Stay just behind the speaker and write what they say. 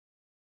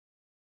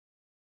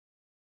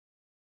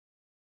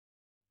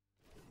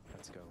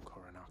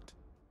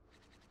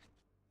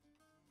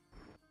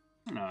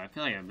don't know, I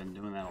feel like I've been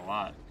doing that a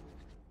lot.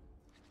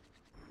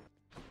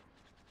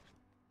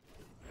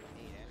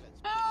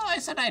 Oh, I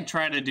said I'd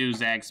try to do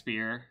Zag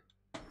Spear.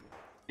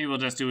 Maybe we'll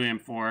just do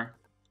M4.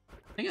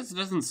 I think it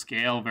doesn't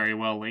scale very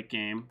well late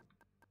game.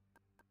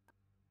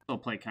 Still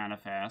play kind of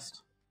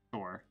fast.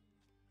 Sure.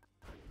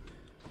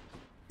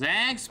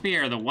 Zag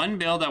Spear, the one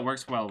build that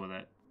works well with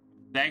it.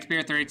 Zag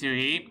Spear 32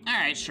 heat.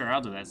 Alright, sure,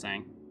 I'll do that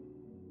thing.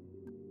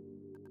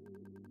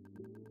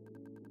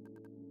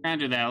 We're gonna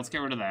do that. Let's get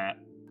rid of that.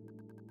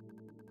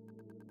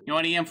 You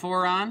want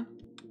EM4 on?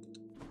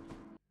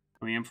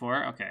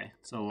 EM4? Okay.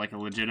 So, like a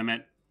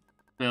legitimate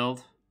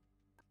build.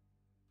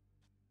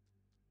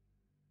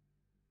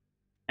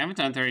 I haven't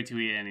done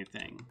 32E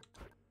anything.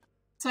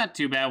 It's not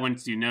too bad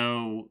once you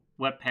know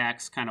what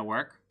packs kind of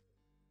work.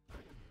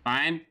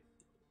 Fine.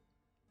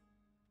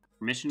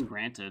 Permission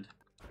granted.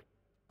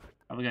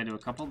 Probably gotta do a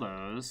couple of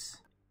those.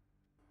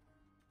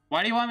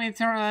 Why do you want me to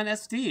turn on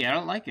SD? I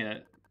don't like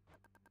it.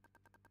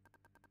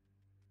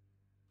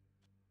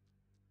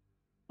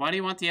 Why do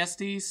you want the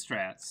SD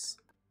strats?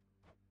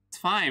 It's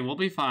fine, we'll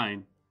be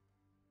fine.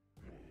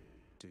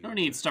 Don't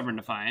need Stubborn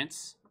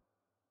Defiance.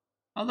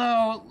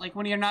 Although, like,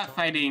 when you're not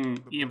fighting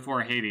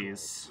EM4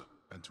 Hades.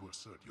 And to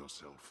assert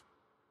yourself.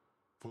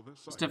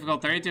 It's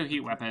difficult. 32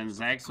 heat weapons.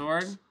 Zag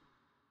Sword.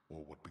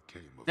 Or what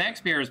became of Zag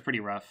Spear is pretty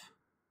rough.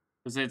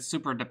 Because it's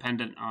super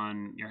dependent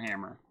on your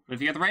hammer. But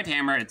if you get the right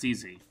hammer, it's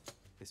easy.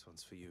 This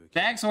one's for you again.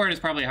 Zag Sword is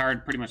probably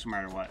hard pretty much no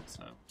matter what,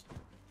 so.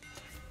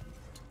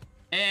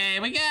 Hey,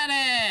 we got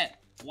it!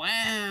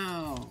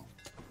 Wow!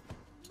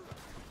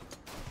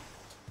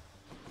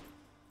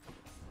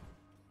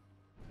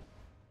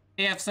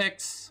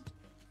 AF6.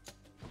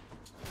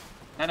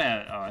 Oh,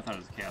 I thought it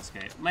was a Chaos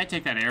Gate. Might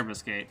take that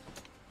Erebus Gate.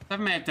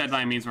 7-minute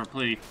deadline means we're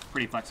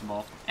pretty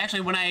flexible.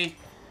 Actually, when I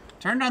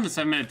turned on the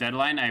 7-minute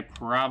deadline, I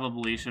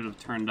probably should have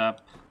turned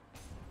up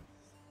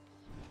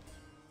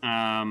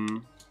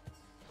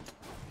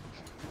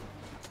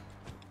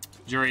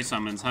Jury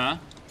Summons, huh?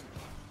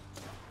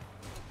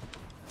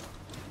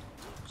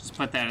 Just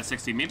put that at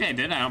 60. Maybe I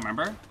did, I don't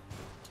remember.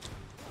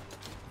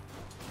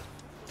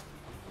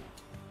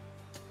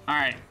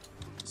 Alright.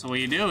 So what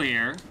you do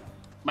here...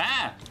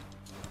 Ah!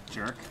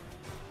 Jerk.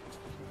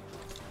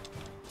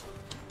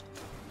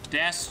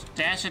 Dash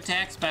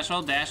attack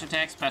special, dash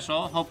attack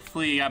special.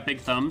 Hopefully you got big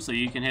thumbs so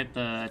you can hit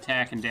the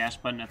attack and dash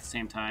button at the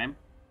same time.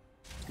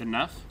 Good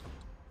enough.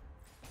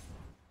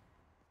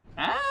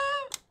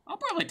 I'll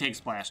probably take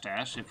Splash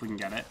Dash if we can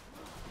get it.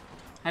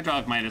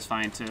 Hydraulic Might is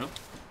fine too.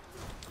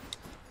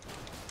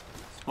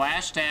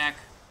 Splash Tack.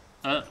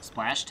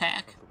 Splash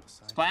Tack?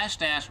 Splash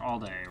Dash all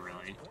day,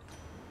 really.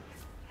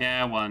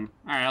 Yeah, one.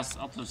 Alright,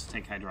 I'll just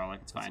take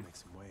Hydraulic, it's fine.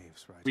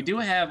 We do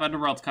have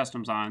Underworld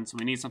Customs on, so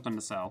we need something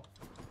to sell.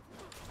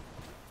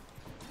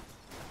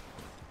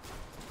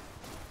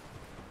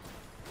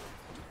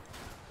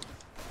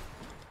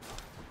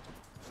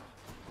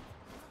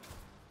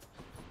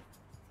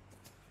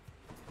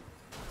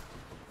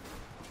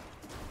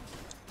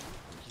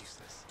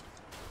 Useless.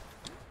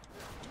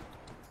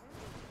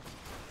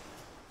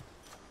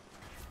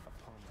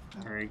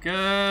 Very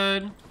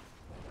good.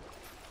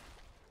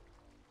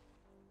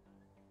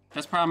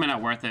 That's probably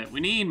not worth it.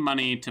 We need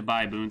money to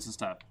buy boons and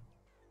stuff.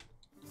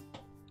 You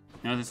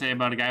know what they say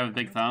about a guy with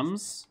big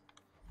thumbs?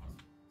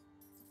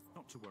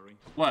 Not to worry.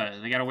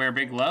 What? They gotta wear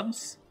big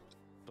gloves?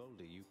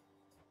 Boldy, you.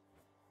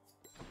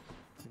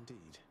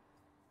 Indeed.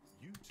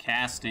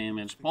 Cast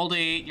damage.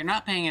 Boldy, you're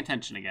not paying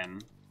attention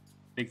again.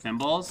 Big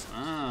thimbles?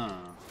 Oh,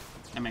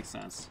 that makes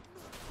sense.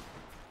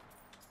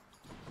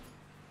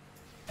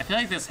 I feel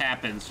like this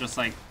happens, just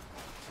like...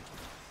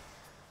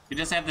 You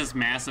just have this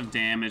massive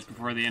damage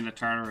before the end of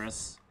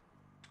Tartarus.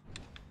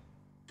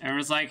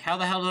 Everyone's like, how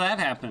the hell did that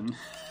happen?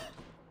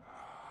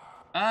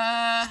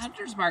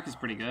 Hunter's Mark is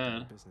pretty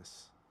good.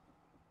 Business.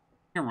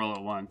 I can roll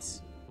it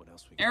once. What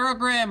else we got?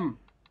 Aerogrim!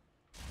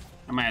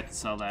 I might have to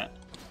sell that.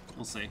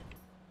 We'll see.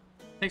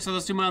 Thanks for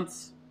those 2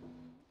 months.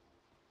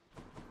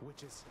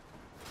 Witches.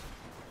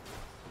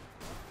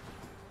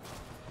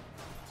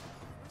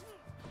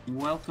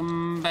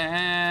 Welcome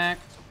back.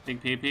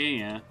 Big PP,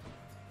 yeah.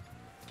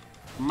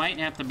 Might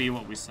have to be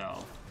what we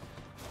sell.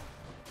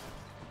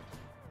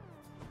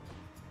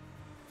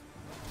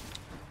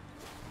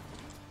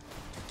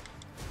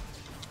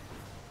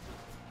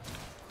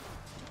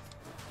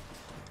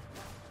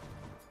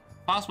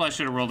 Possible I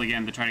should have rolled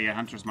again to try to get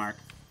Hunter's Mark.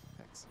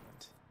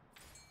 Excellent.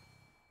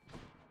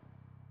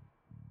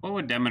 What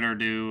would Demeter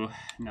do?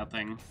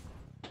 Nothing.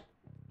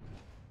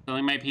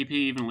 Selling my PP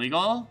even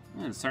legal?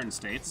 In certain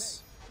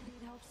states.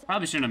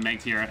 Probably shouldn't have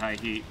megged here at high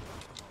heat.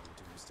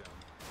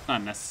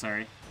 Not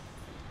necessary.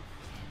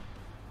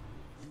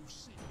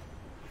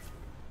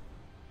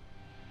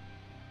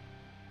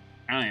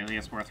 I don't even think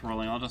it's worth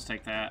rolling. I'll just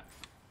take that.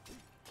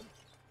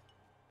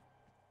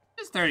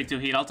 It's 32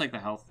 heat. I'll take the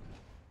health.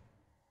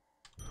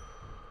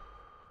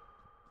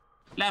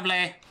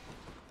 Lovely.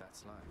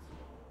 That's life.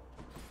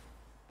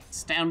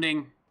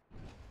 Astounding.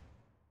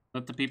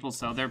 Let the people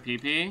sell their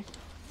PP.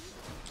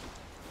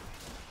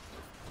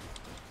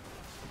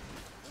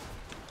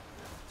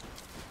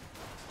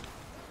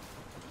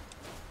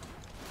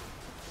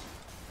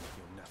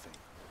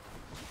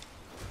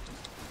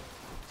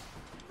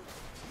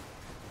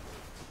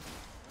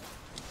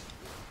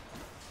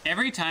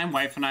 Every time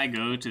wife and I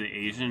go to the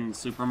Asian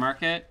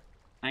supermarket,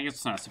 I guess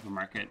it's not a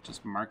supermarket,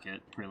 just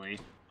market, really.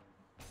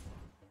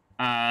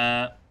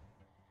 I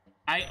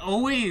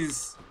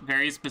always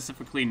very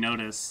specifically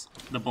notice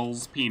the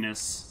bull's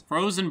penis,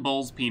 frozen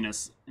bull's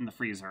penis in the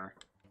freezer.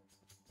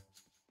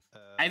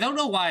 I don't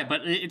know why,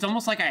 but it's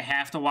almost like I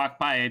have to walk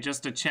by it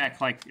just to check,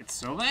 like, it's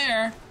still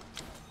there.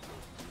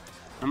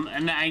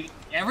 And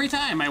every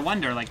time I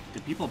wonder, like,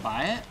 do people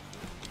buy it?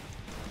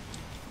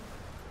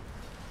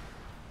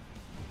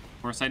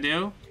 Of course I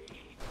do.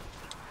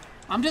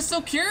 I'm just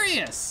so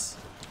curious.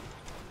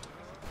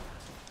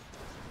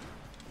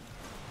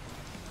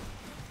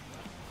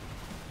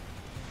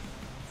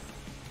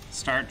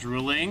 Start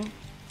drooling.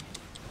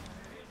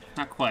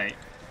 Not quite.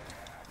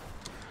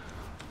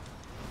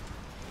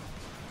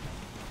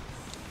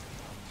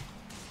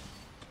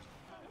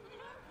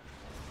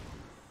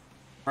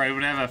 Right,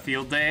 would have a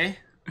field day.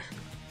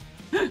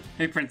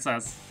 Hey,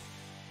 princess.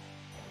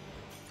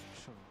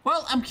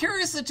 Well, I'm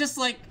curious. It just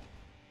like,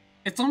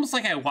 it's almost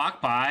like I walk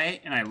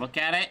by and I look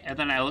at it, and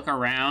then I look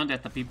around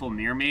at the people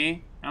near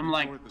me. I'm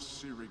like,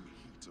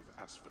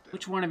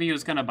 which one of you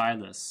is gonna buy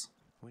this?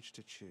 Which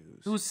to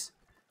choose?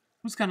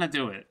 Who's gonna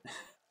do it?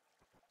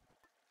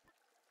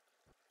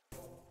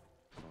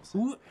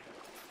 Who?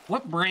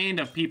 What brand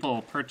of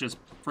people purchase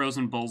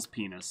frozen bull's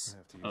penis?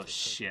 Oh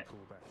shit.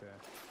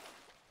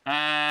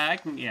 I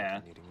can, yeah.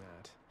 Needing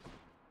that.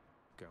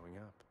 Going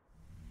up.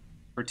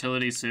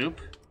 Fertility soup.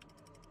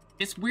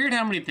 It's weird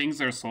how many things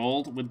are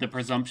sold with the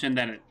presumption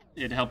that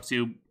it helps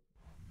you,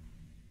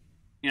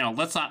 you know,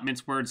 let's not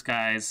mince words,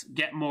 guys,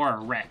 get more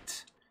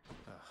erect.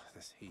 Ugh,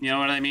 this heat. You know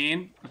what I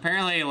mean?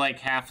 Apparently, like,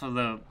 half of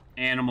the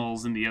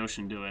animals in the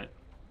ocean do it.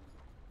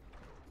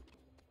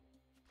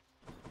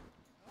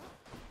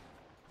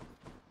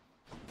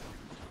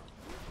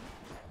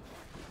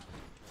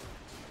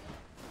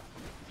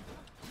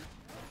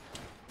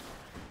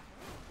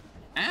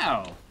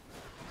 Ow.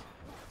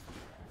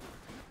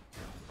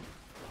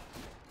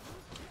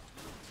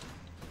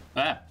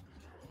 Ah.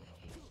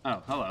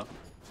 Oh, hello.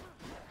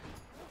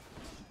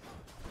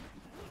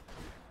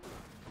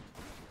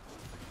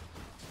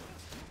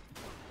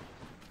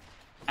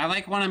 I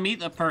like want to meet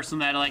the person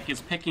that like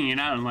is picking it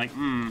out and like,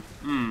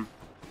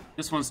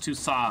 this one's too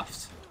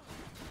soft.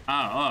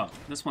 Oh,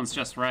 this one's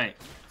just right.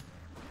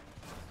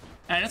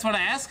 And I just want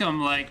to ask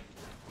them like,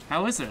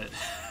 how is it?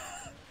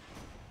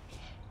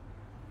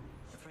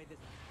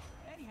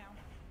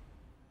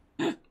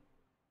 I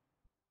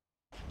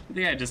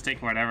think I just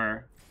take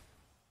whatever.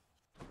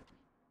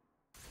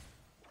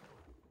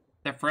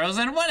 They're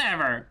frozen?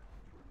 Whatever!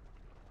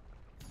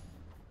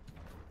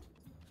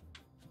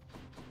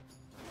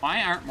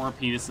 Why aren't more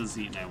penises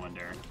eaten, I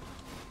wonder?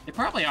 They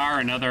probably are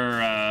in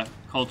other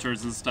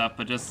cultures and stuff,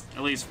 but just,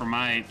 at least for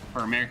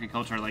American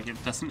culture, like,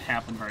 it doesn't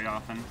happen very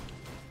often.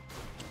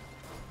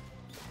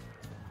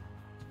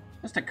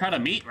 Just a cut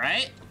of meat,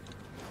 right?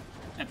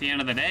 At the end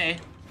of the day.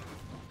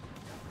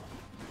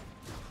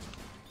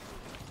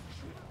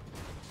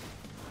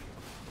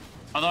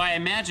 Although I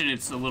imagine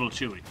it's a little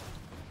chewy.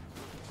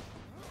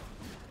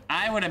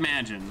 I would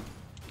imagine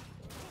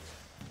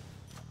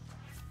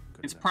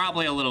it's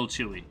probably a little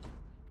chewy.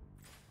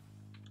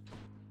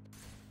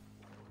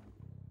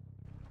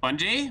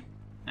 Spongy?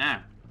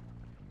 Ah.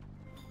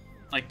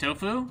 Like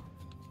tofu?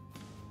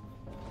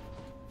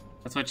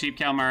 That's what cheap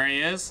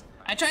calamari is?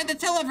 I tried to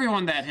tell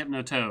everyone that,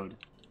 Hypnotoad.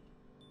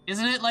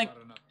 Isn't it like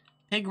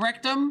pig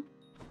rectum?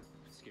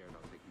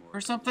 Or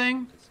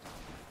something?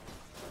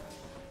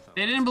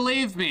 They didn't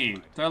believe me.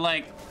 They're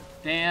like,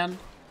 Dan.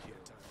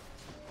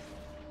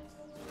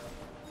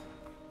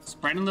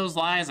 Spreading those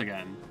lies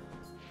again.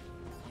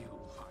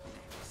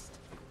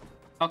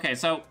 Okay,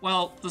 so,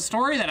 well, the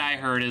story that I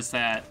heard is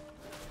that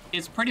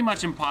it's pretty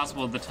much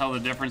impossible to tell the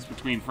difference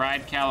between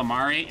fried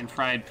calamari and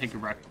fried pig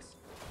rectum.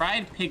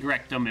 Fried pig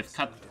rectum if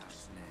cut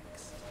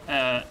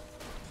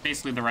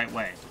basically the right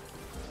way.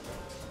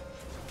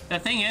 The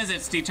thing is,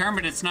 it's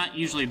determined it's not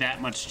usually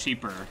that much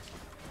cheaper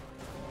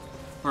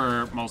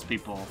for most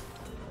people.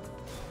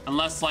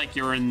 Unless, like,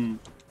 you're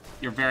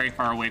very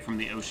far away from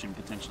the ocean,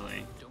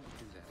 potentially.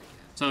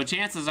 So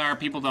chances are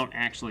people don't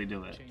actually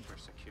do it. Chamber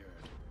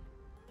secured.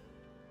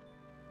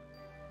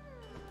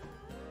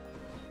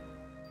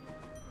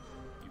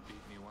 You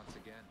beat me once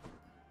again.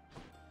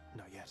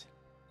 Not yet.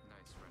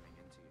 Nice running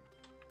into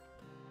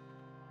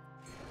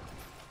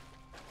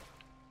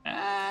you.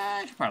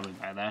 I should probably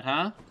buy that,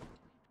 huh?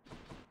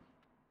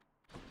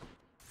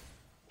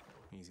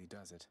 Easy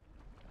does it.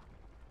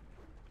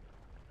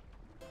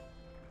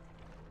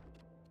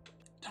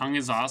 Tongue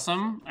is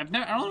awesome. I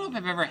don't know if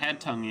I've ever had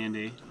tongue,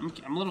 Andy.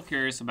 I'm a little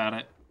curious about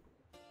it.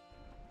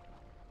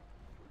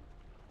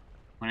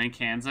 When in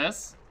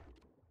Kansas?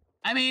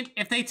 I mean,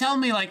 if they tell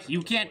me, like,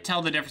 you can't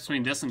tell the difference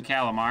between this and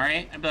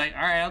calamari, I'd be like,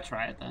 alright, I'll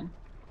try it then.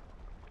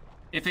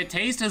 If it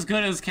tastes as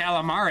good as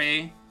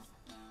calamari,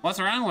 what's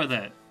wrong with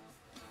it?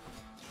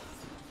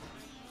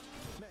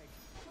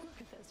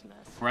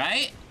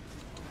 Right?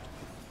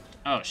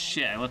 Oh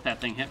shit, I let that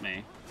thing hit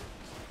me.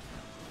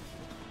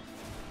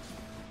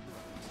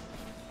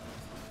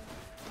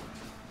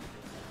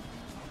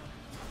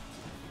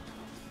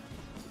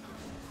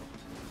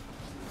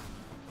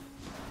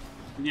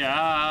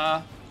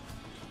 Yeah.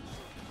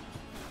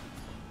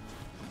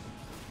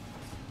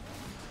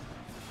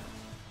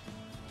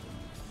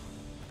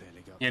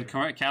 You had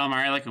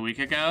calamari like a week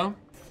ago?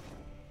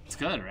 It's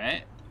good,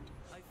 right?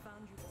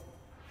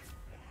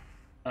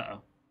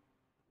 Uh-oh.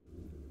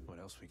 What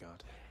else we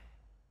got?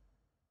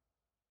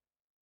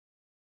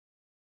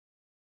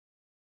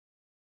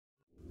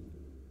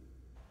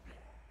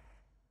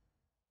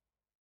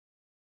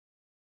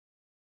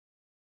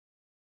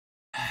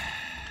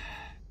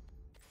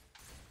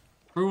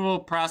 Approval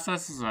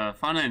process is a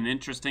fun and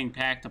interesting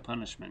pact to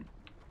punishment.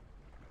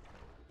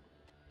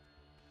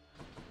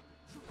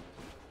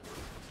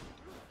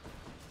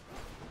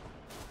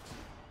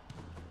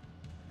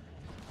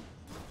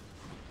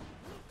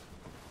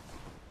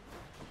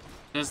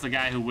 This is the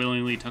guy who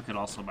willingly took it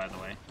also, by the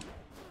way.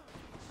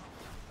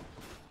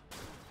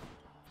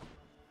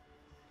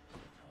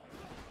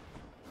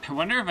 I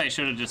wonder if I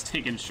should have just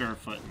taken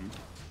sure-footing.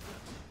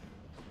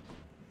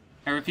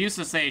 I refuse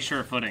to say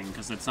sure-footing,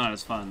 because it's not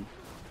as fun.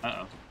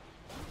 Uh-oh.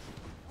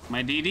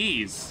 My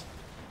DDs.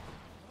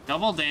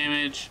 Double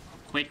damage,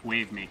 quick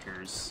wave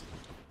makers.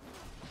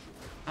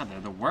 God, they're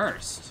the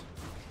worst.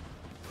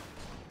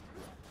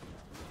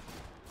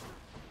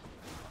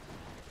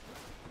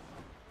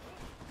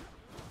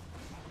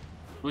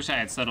 Wish I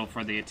had settled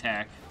for the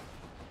attack.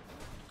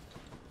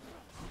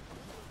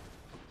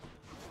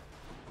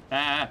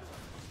 Ah!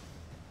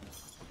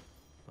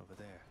 Over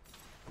there.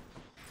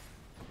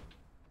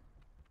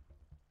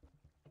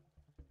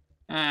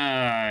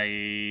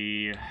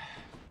 I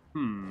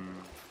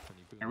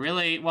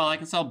really... Well, I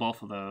can sell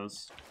both of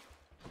those.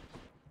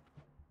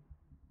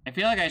 I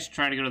feel like I should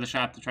try to go to the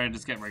shop to try to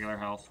just get regular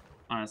health,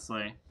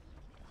 honestly.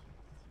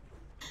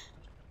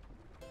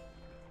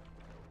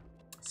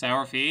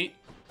 Sour feet.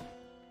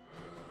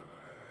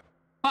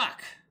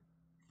 Fuck!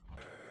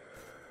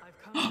 I've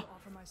come to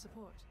offer my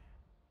support.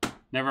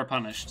 Never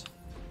punished.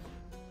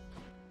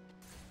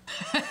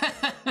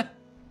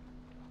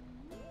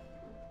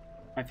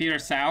 My feet are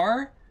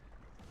sour?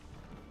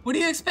 What do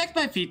you expect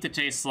my feet to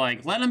taste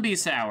like? Let them be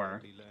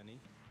sour.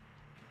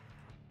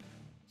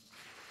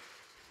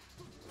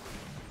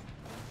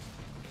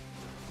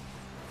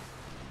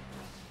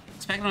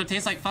 Expect them to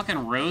taste like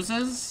fucking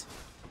roses?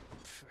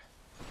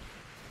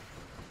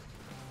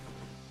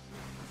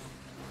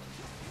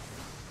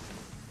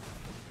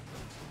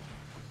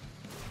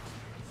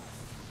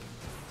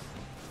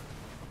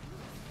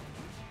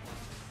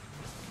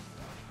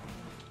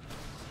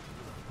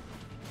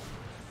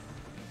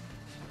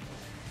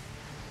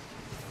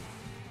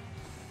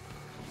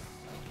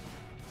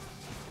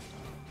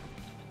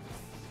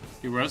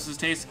 Do roses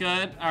taste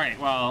good? Alright,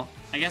 well,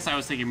 I guess I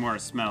was thinking more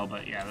of smell,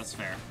 but yeah, that's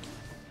fair.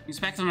 You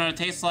expect them to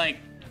taste like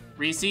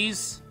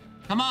Reese's?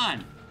 Come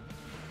on!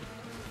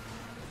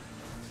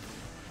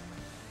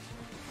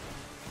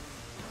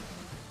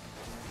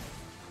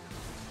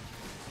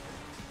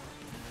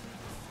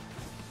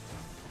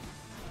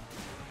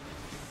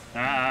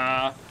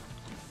 Ah.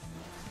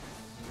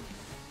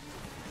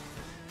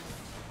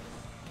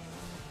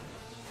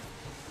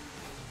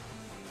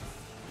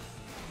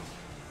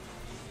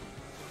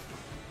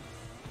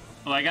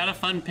 Well, I got a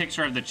fun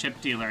picture of the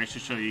chip dealer I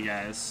should show you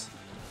guys.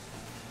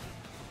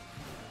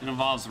 It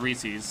involves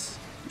Reese's.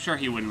 I'm sure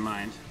he wouldn't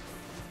mind.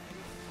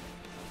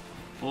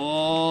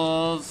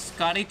 Old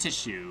Scotty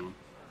Tissue.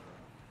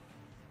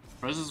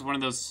 Rose is one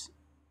of those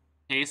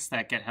tastes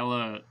that get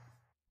hella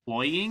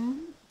cloying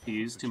if you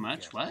use too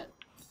much. What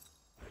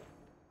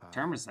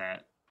term is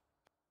that?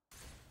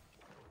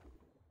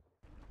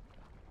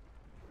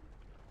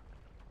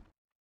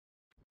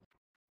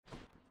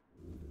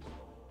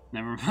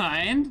 Never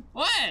mind.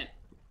 What?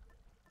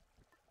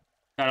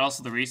 Got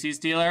also the Reese's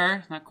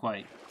dealer? Not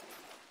quite.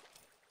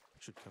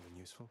 Should come in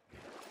useful.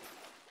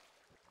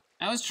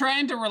 I was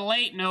trying to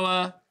relate,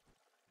 Noah.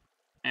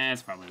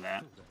 It's probably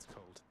that. Ooh, that's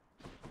cold.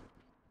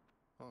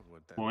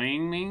 Onward then.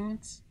 Boing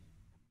means?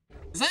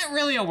 Is that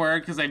really a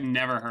word? Because I've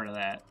never heard of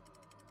that.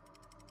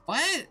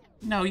 What?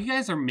 No, you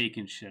guys are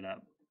making shit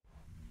up.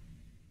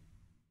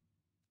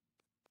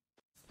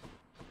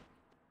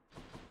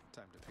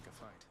 Time to pick a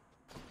fight.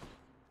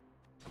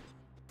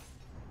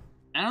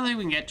 I don't think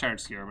we can get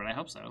charge skewer, but I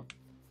hope so.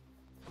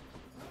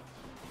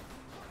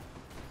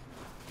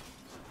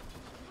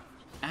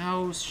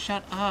 Ow,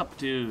 shut up,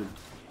 dude.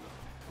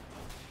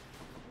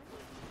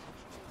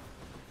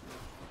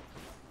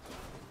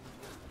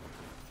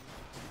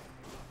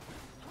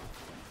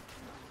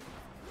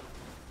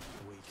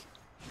 Weak.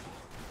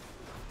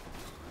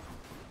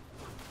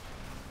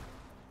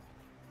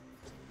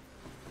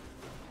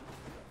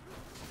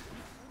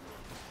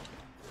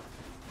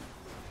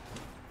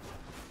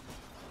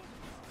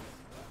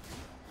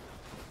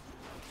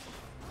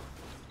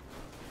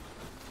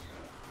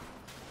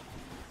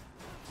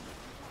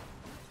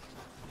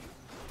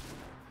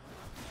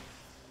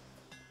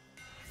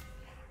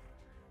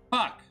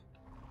 Fuck.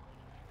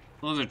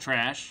 Those are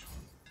trash.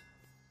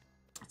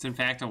 It's in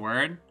fact a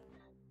word.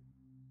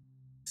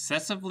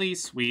 Excessively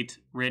sweet,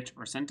 rich,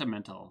 or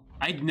sentimental.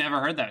 I'd never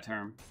heard that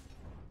term.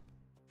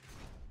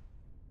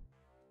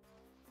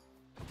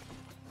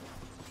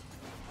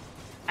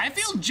 I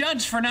feel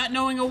judged for not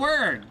knowing a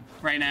word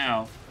right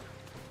now.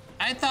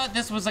 I thought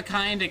this was a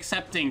kind,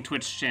 accepting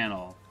Twitch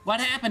channel.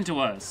 What happened to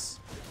us?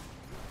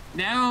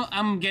 Now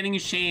I'm getting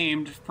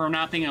shamed for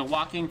not being a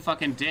walking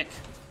fucking dick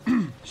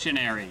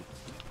shinary.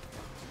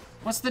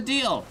 What's the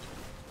deal?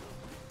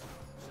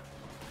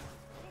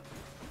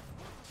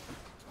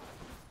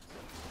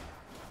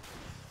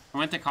 I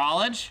went to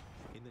college?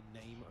 In the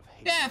name of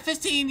hate. Yeah,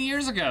 15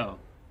 years ago.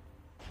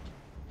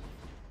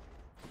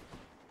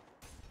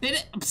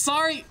 I'm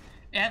sorry,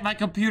 at my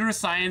computer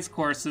science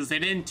courses, they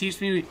didn't teach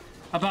me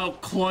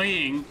about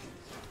cloying.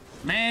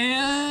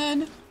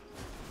 Man.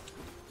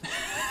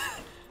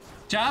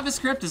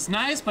 JavaScript is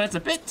nice, but it's a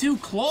bit too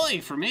cloy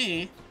for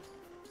me.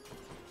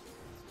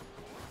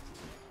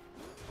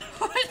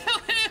 What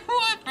do you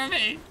want from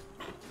me?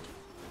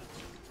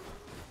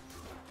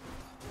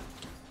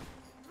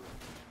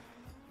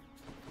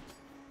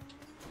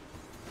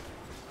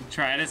 You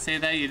try to say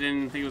that you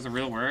didn't think it was a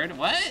real word?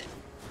 What?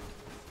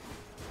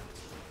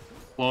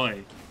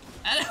 Cloy.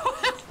 I don't.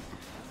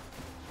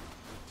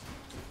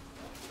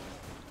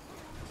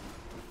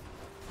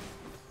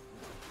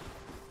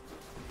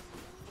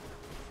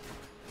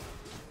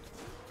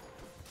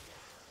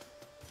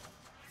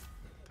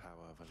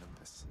 Power of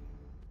Olympus.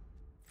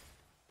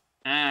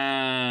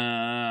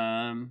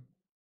 I'm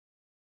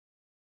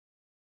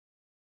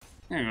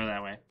gonna go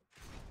that way.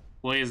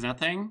 Cloy is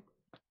nothing?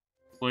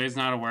 Cloy is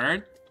not a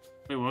word?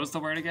 Wait, what was the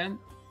word again?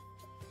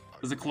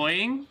 Was it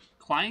cloying?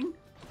 Clying?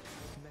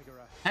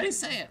 How do you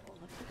say it?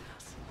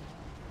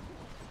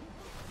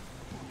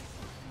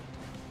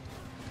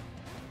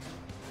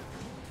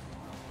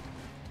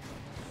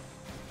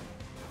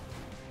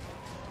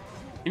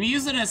 Can you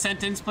use it in a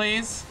sentence,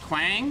 please?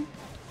 Clang?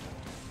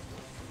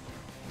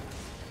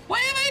 Why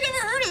have I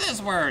never heard of this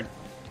word?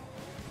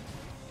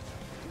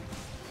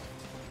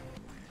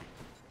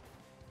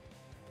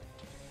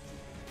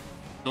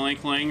 Only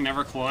cling,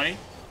 never cloy?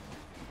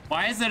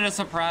 Why is it a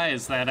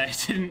surprise that I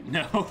didn't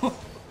know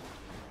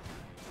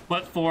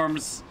what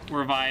forms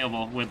were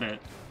viable with it?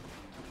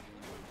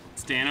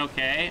 Stan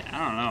okay?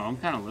 I don't know, I'm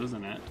kind of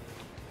losing it.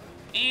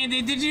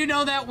 Andy, did you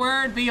know that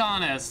word? Be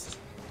honest.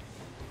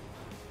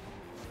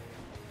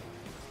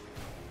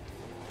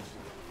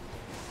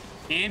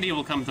 Andy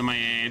will come to my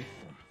aid.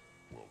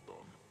 Well done.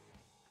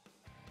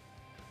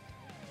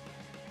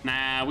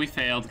 Nah, we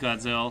failed,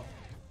 Godzilla.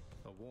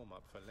 A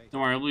warm-up for later.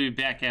 Don't worry, we'll be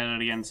back at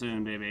it again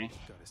soon, baby.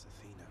 Goddess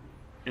Athena.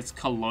 It's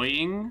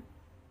cloying?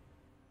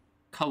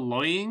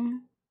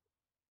 Cloying?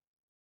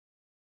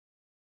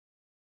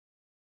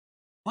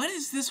 What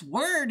is this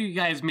word you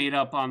guys made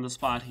up on the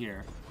spot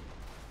here?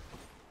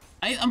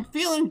 I'm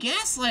feeling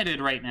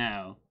gaslighted right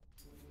now.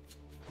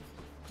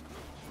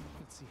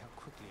 Let's see how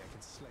quickly I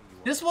can slay you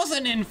all. This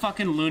wasn't in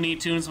fucking Looney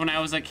Tunes when I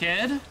was a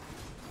kid.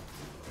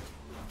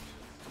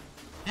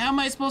 How am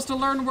I supposed to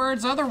learn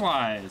words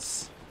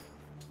otherwise?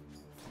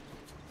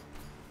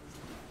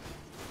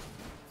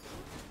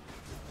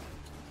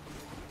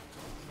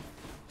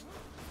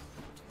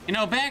 You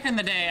know, back in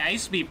the day, I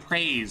used to be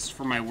praised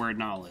for my word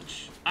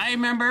knowledge. I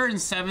remember in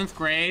 7th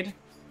grade,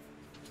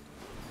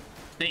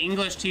 the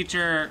English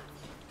teacher,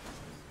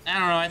 I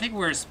don't know, I think we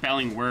were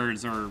spelling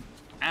words, or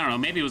I don't know,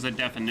 maybe it was a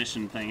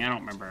definition thing, I don't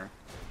remember.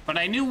 But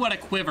I knew what a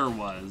quiver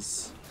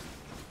was.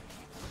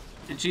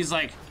 And she's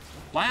like,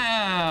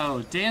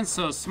 wow, Dan's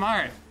so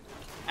smart.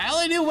 I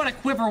only knew what a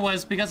quiver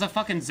was because of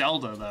fucking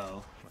Zelda,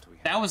 though.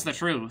 That was the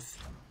truth.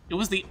 It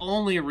was the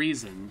only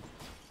reason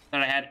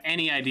that I had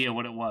any idea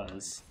what it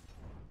was.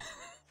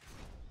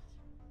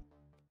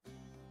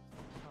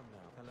 Come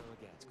now, hello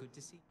again. It's good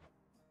to see you.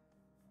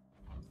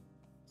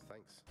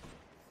 Thanks.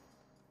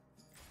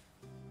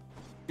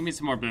 Give me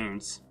some more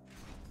boons.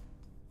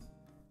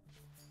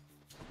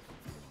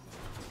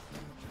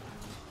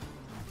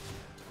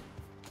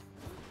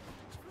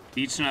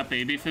 Beach nut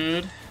baby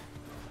food?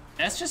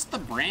 That's just the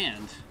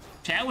brand.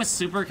 Chat was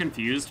super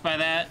confused by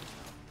that.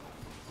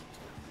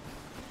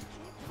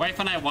 Wife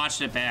and I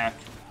watched it back.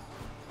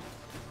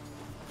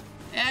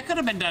 Yeah, it could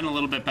have been done a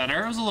little bit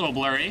better. It was a little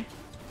blurry.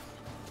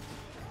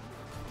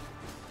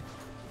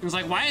 It was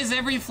like, why is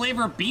every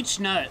flavor beach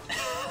nut?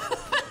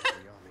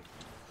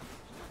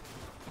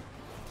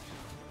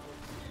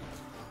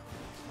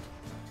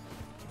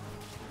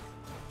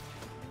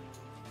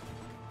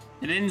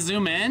 It didn't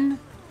zoom in?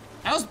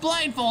 I was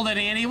blindfolded,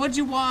 Annie. What'd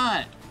you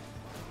want?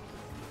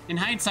 In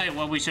hindsight,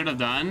 what we should have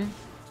done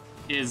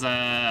is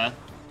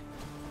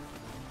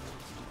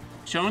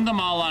shown them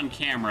all on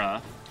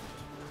camera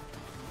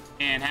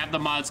and have the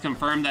mods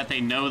confirm that they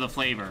know the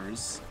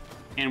flavors,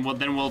 and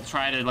then we'll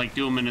try to like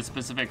do them in a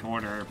specific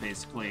order,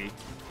 basically,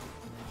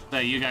 so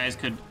you guys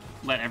could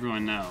let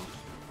everyone know.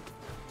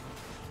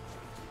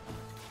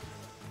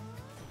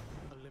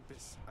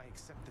 Olympus, I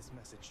accept this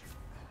message.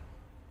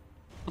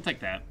 We'll take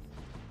that.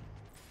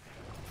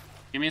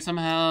 Give me some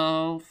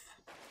health.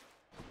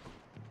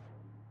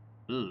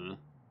 Ugh.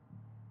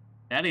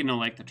 Daddy don't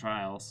like the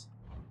trials.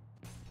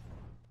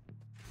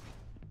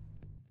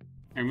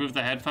 Remove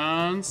the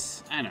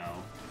headphones? I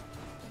know.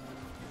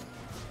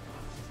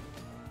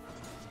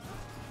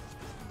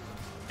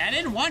 I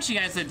didn't want you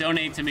guys to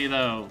donate to me,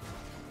 though.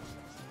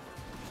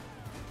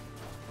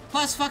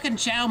 Plus, fucking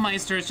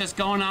Chowmeister is just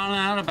going on and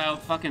on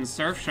about fucking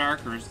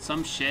Surfshark or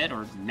some shit,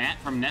 or Nat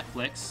from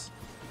Netflix.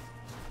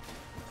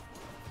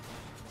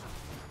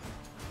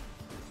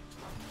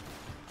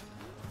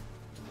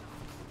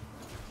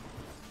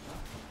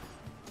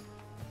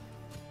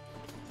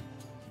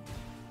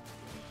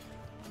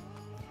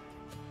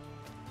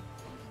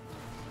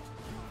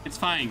 It's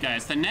fine,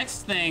 guys. The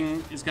next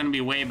thing is gonna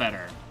be way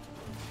better.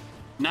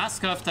 Not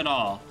scuffed at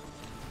all.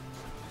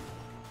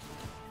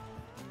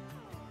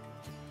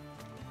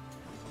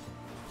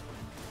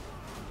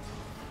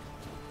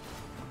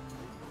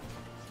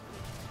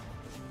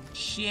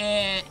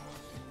 Shit.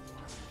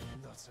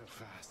 Not so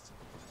fast.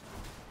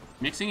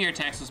 Mixing your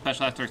attacks with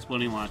special after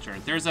exploding launcher.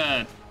 There's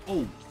a...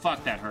 Oh,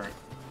 fuck, that hurt.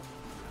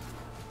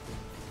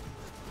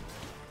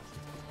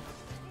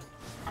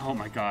 Oh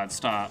my god,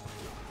 stop.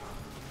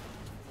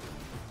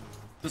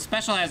 The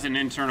special has an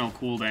internal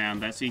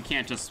cooldown, so you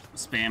can't just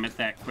spam it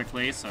that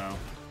quickly, so...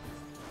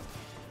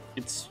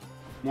 It's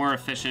more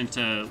efficient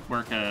to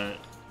work a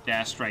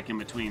dash strike in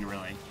between,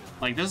 really.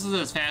 Like, this is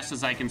as fast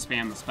as I can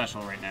spam the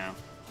special right now.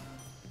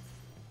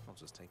 I'll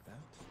just take that.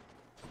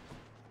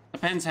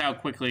 Depends how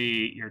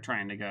quickly you're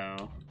trying to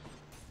go.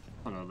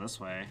 I'll go this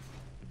way.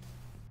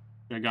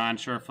 Could have gone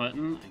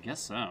sure-footing? I guess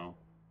so.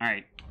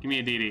 Alright, give me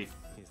a DD.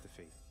 Here's the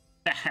fee.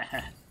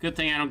 Good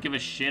thing I don't give a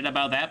shit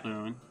about that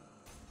boon.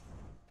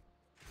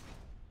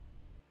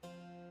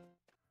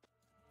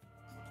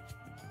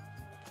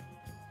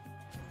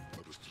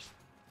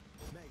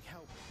 Meg,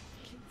 help.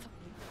 Keep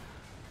fighting.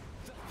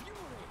 The fury.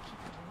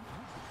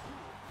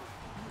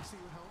 See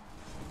you at home?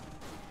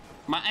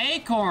 My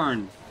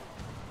acorn!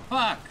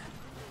 Fuck!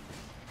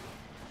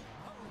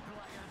 Oh,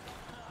 Goliath.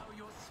 Oh,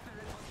 your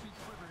spirit must be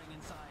quivering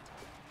inside.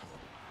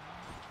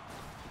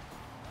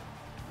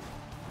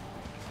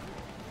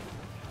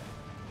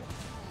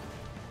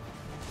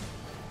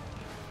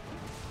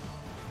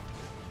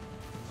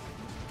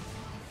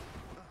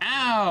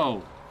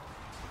 Ow!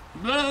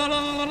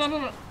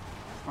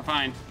 We're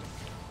fine.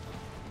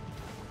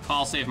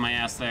 Call saved my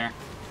ass there.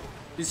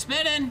 He's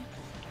spitting!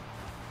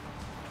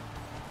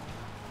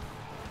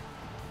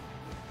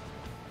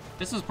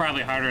 This is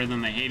probably harder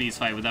than the Hades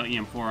fight without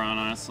EM4 on,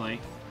 honestly.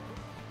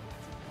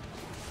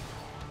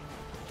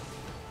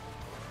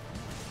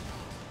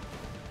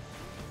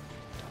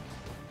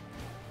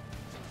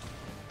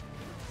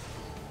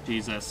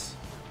 Jesus.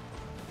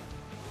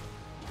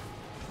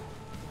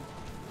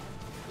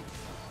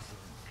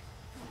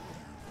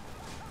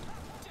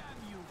 Damn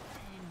you,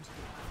 fiend.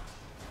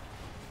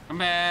 Come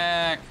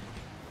back.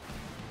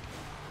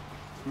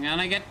 I'm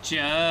gonna get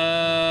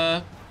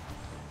ya.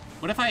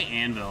 What if I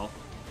anvil?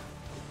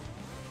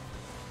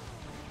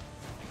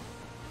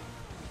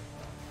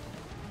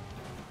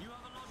 You have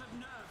a lot of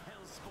nerve,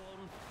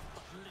 Hellspawn,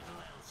 but little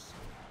else.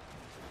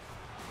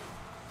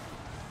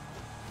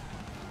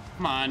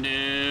 Come on,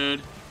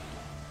 dude.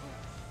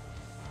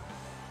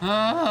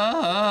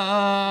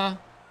 Ah.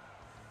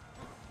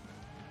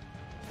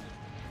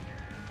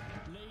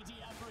 Lady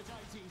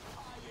Aphrodite,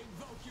 I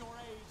invoke your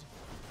aid.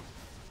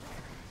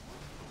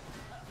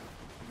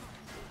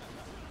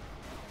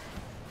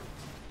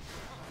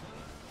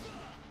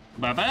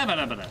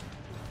 Ba-ba-da-ba-da-ba-da.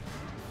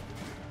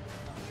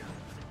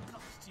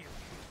 Lost you.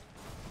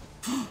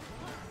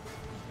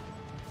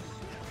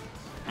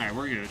 Alright,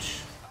 we're gooch.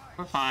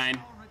 We're fine.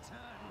 I'll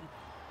return.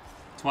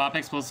 Swap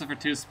explosive for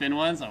 2 spin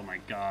ones? Oh my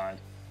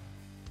god.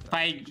 If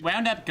I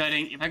wound up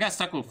gutting, if I got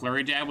stuck with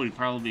Flurry Jab, we'd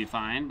probably be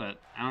fine,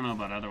 but I don't know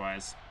about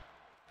otherwise.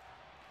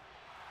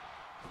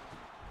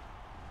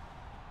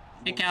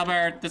 Hey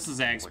Calbert, this is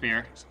Zag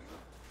Spear.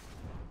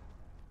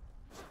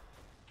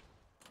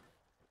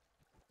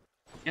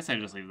 Guess I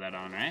just leave that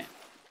on, right?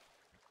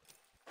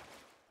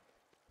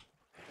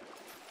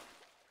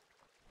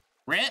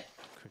 Rip!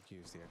 Could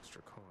use the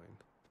extra coin.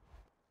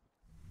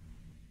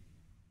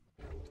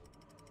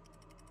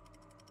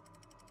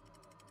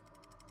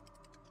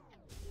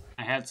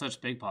 I had such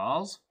big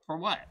balls? For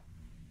what?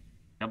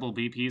 Double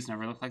BPs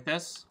never looked like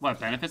this? What,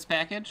 benefits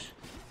package?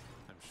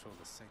 I'm sure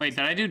the same. Wait,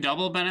 did I do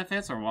double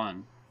benefits or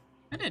one?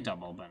 I did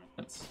double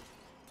benefits.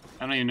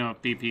 I don't even know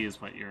if BP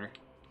is what you're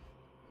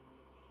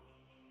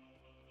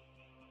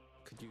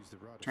Could use the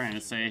rod. trying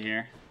to say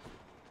here.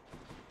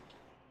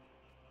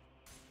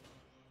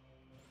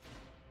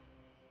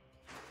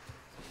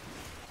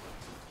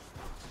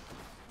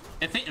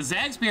 I think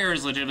Zag Spear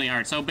is legitimately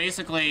hard. So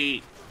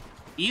basically,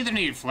 you either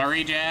need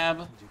Flurry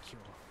Jab,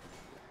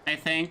 I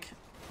think,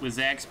 with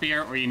Zag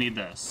Spear, or you need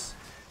this.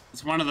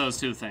 It's one of those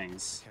two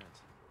things. Can't.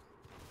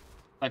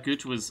 That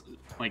Gooch was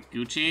like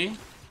Gucci.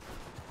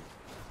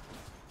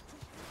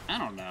 I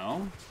don't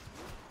know.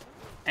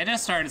 I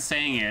just started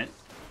saying it.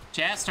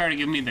 Chat started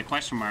giving me the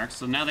question marks,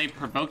 so now they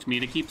provoked me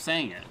to keep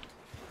saying it.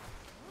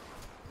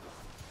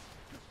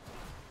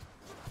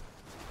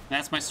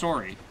 That's my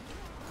story.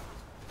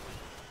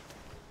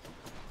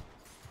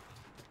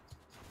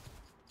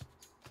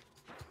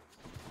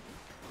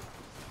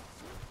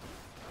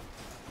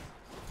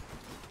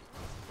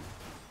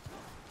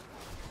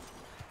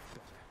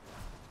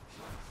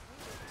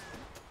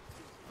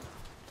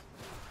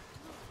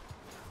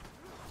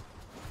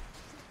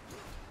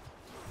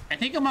 I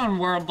think I'm on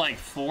world like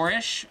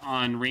 4-ish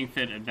on Ring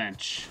Fit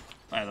Adventure,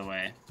 by the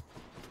way.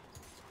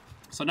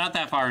 So not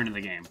that far into the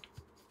game.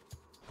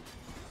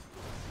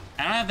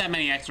 I don't have that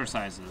many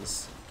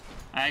exercises.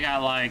 I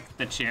got like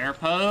the chair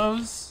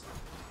pose.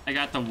 I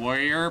got the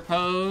warrior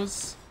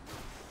pose.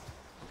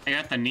 I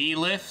got the knee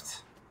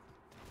lift.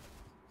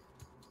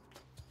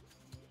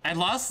 I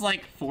lost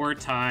like 4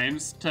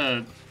 times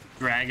to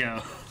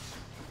Drago.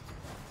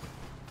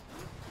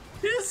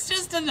 He's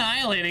just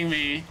annihilating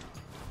me.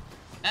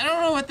 I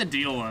don't know what the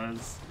deal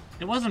was.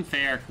 It wasn't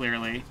fair,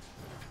 clearly.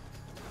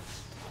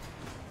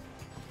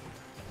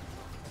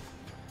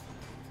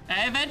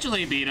 I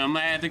eventually beat him.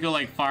 I had to go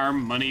like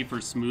farm money for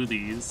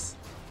smoothies.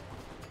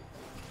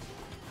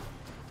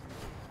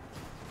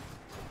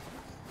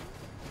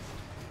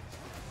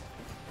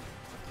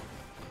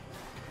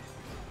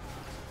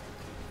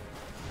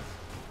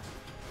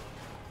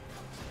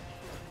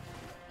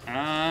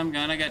 I'm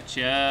gonna get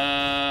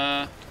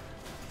ya.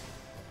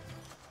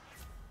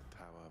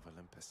 Power of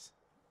Olympus.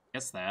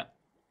 Guess that.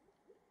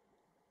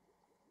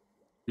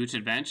 Gooch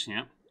Adventure,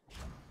 yep.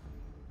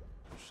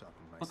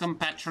 Sharpen my Welcome,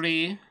 senses.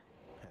 Patry.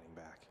 Heading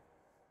back.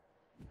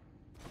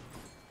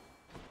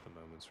 A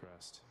moment's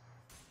rest.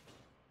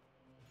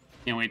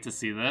 Can't wait to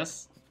see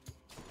this.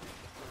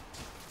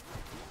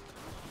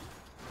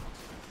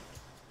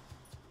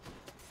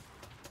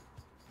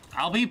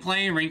 I'll be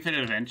playing Ring Fit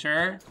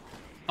Adventure.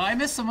 Oh, I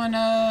missed someone,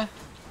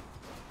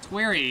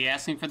 Squarey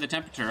asking for the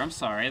temperature. I'm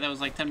sorry, that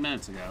was like 10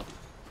 minutes ago.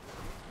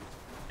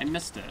 I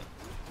missed it.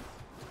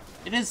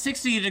 It is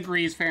 60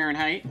 degrees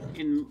Fahrenheit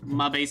in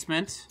my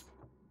basement.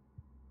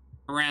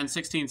 Around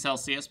 16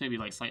 Celsius, maybe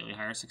like slightly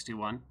higher,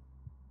 61.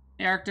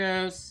 Hey,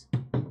 Arctos.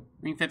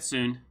 Ring Fit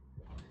soon.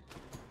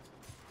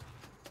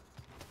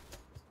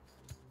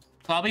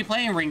 So I'll be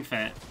playing Ring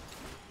Fit.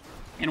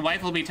 And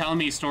wife will be telling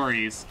me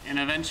stories. And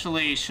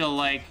eventually she'll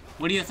like,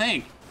 what do you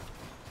think?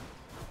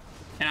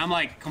 And I'm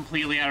like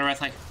completely out of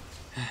breath, like,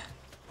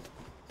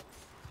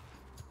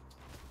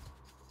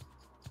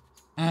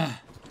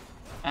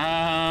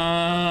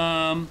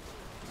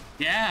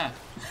 yeah.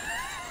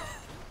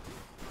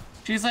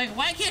 She's like,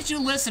 why can't you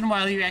listen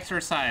while you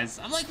exercise?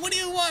 I'm like, what do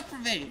you want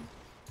from me?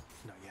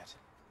 Not yet.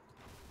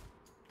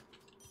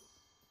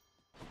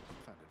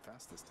 Found it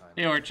fast this time.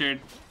 Hey, Orchard.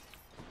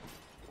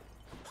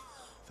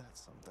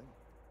 That's something.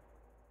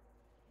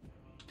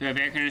 Do I have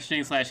air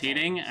conditioning /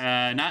 heating?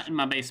 Not in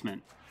my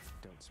basement.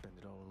 Don't spend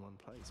it all in one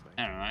place,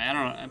 mate. I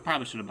don't know. I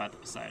probably should have bought the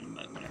Poseidon,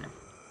 but whatever.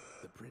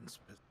 The prince.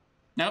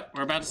 Nope,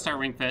 we're about to start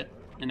Ring Fit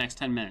in the next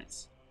 10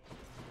 minutes.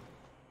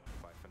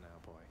 Bye for now,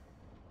 boy.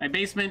 My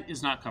basement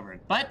is not covered,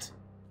 but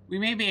we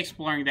may be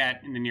exploring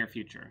that in the near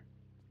future.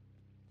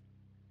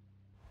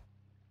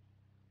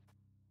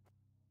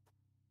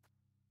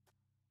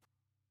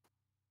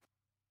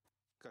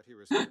 Got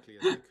here as quickly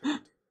as I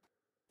could.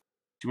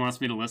 She wants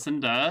me to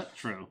listen? Duh.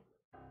 True.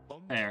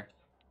 Fair.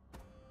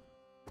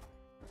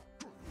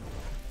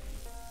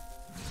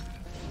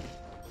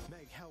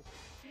 Meg, help.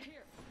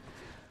 Here.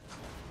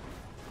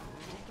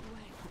 Take it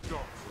away.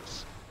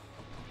 Darkness.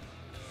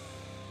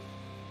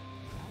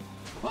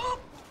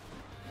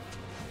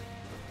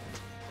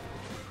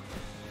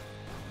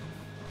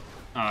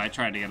 Oh, I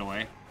tried to get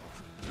away.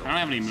 I don't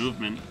have any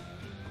movement.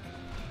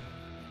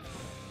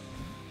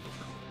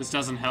 This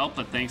doesn't help,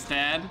 but thanks,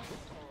 Dad.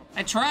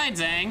 I tried,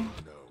 Zhang.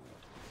 No.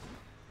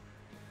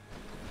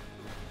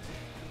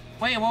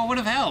 Wait, what would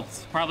have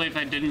helped? Probably if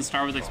I didn't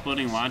start with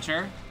exploding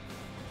launcher.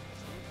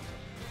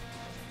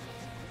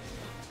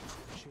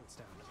 Shields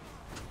down.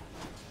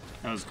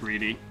 That was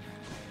greedy.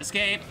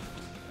 Escape!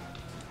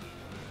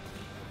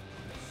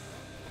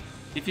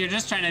 If you're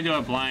just trying to do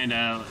a blind,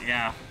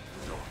 yeah.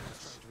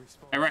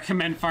 I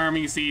recommend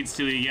farming seeds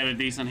till you get a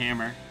decent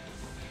hammer.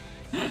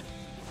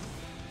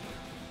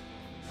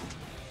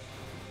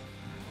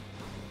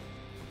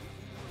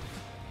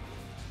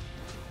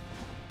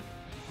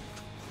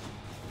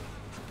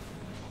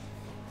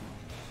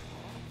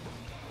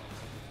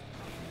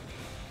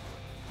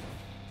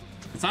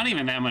 It's not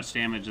even that much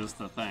damage, is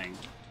the thing.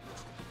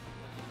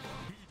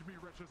 Heed me,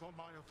 wretches, on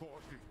my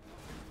authority.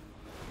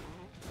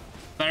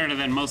 Better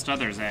than most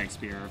other Zag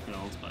Spear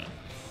builds, but...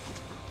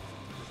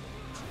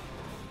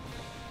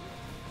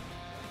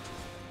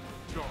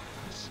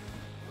 Darkness.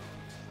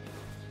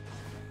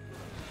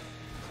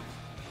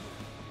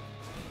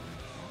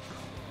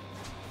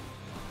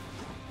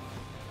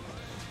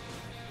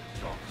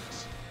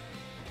 Darkness.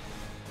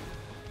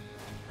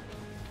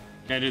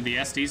 Gotta do the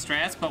SD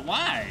strats, but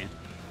why?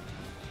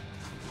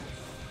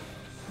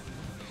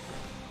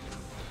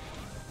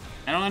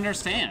 I don't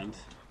understand.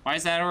 Why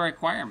is that a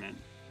requirement?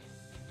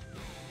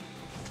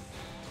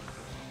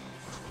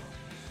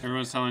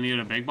 Everyone's telling you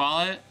to big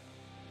ball it?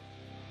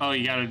 Oh,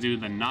 you gotta do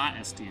the not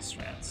SD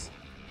strats.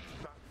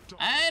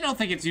 I don't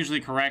think it's usually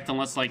correct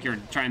unless like you're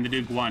trying to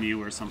do Guan Yu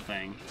or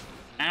something.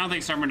 I don't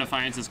think Stubborn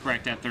Defiance is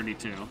correct at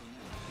 32.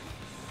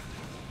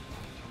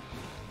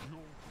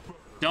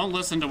 Don't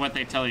listen to what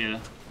they tell you,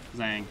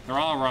 Zhang. They're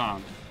all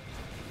wrong.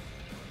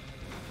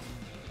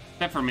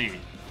 Except for me.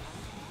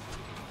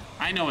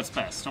 I know what's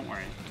best, don't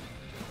worry.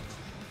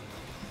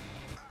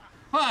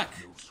 Fuck!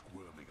 No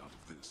squirming out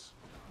of this.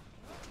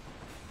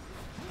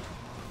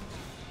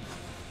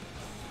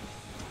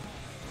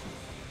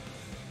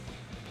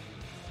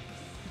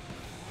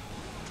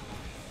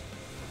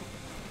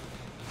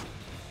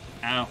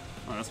 Ow.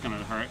 Oh, that's gonna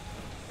hurt.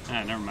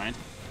 Ah, never mind.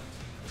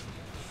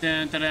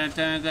 Dun, dun, dun,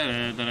 dun,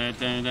 dun, dun,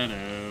 dun, dun,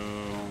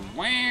 dun.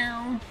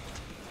 Wow.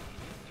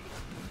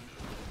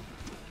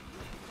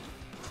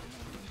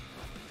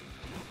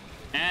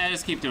 Ah,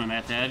 just keep doing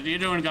that, Dad. You're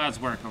doing God's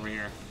work over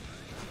here.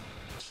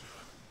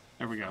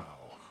 There we go.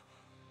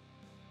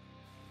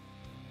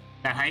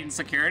 That heightened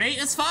security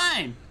is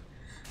fine.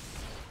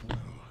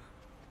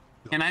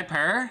 Can I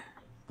purr?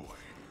 Boy.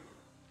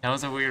 That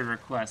was a weird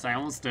request. I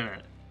almost did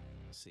it.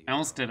 I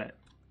almost did it.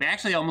 They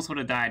actually almost would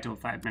have died to a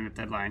 5-minute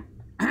deadline.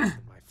 My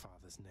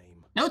father's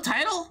name. No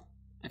title?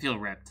 I feel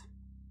ripped.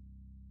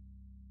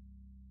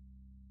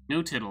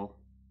 No tittle.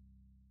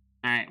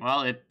 Alright,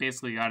 well, it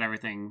basically got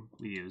everything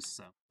we used,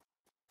 so.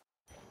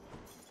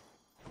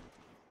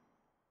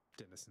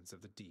 Denizens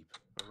of the deep,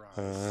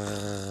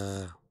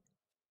 arise.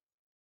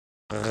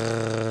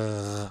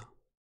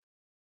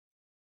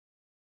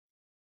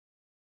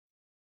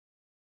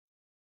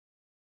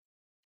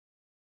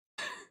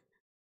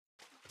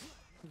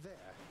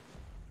 There.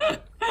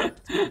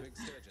 Big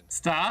surgeon.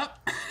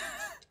 Stop!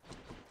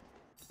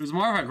 It was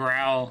more of a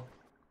growl.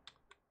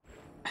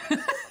 The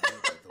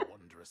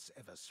wondrous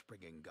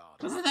ever-springing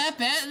garden. Wasn't that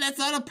bad? That's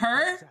not a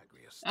purr?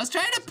 I was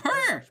trying to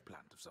purr!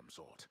 Plant of some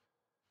sort.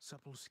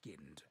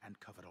 Supple-skinned and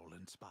covered all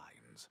in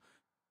spines.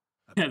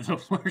 Yeah,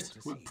 the worst.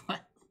 What?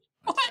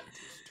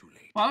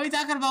 Why are we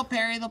talking about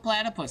Perry the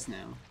Platypus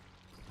now?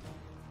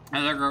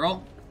 Another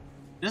girl?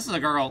 This is a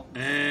girl.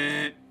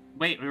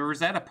 Wait, or was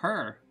that a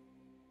purr?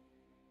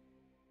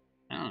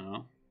 I don't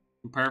know.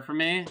 Purr for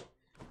me?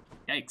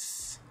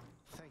 Yikes.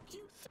 Thank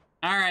you.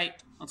 Alright,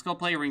 let's go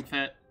play Ring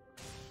Fit.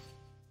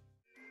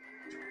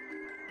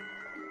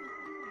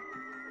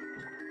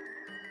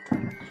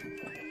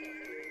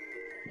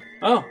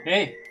 Oh,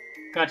 hey.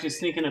 Got you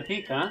sneaking a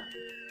peek, huh?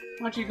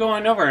 Why don't you go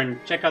on over and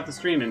check out the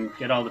stream and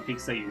get all the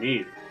peeks that you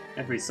need.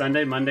 Every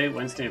Sunday, Monday,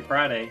 Wednesday, and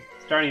Friday,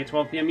 starting at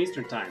 12 p.m.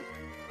 Eastern Time.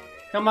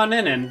 Come on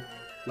in and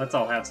let's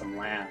all have some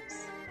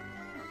laughs.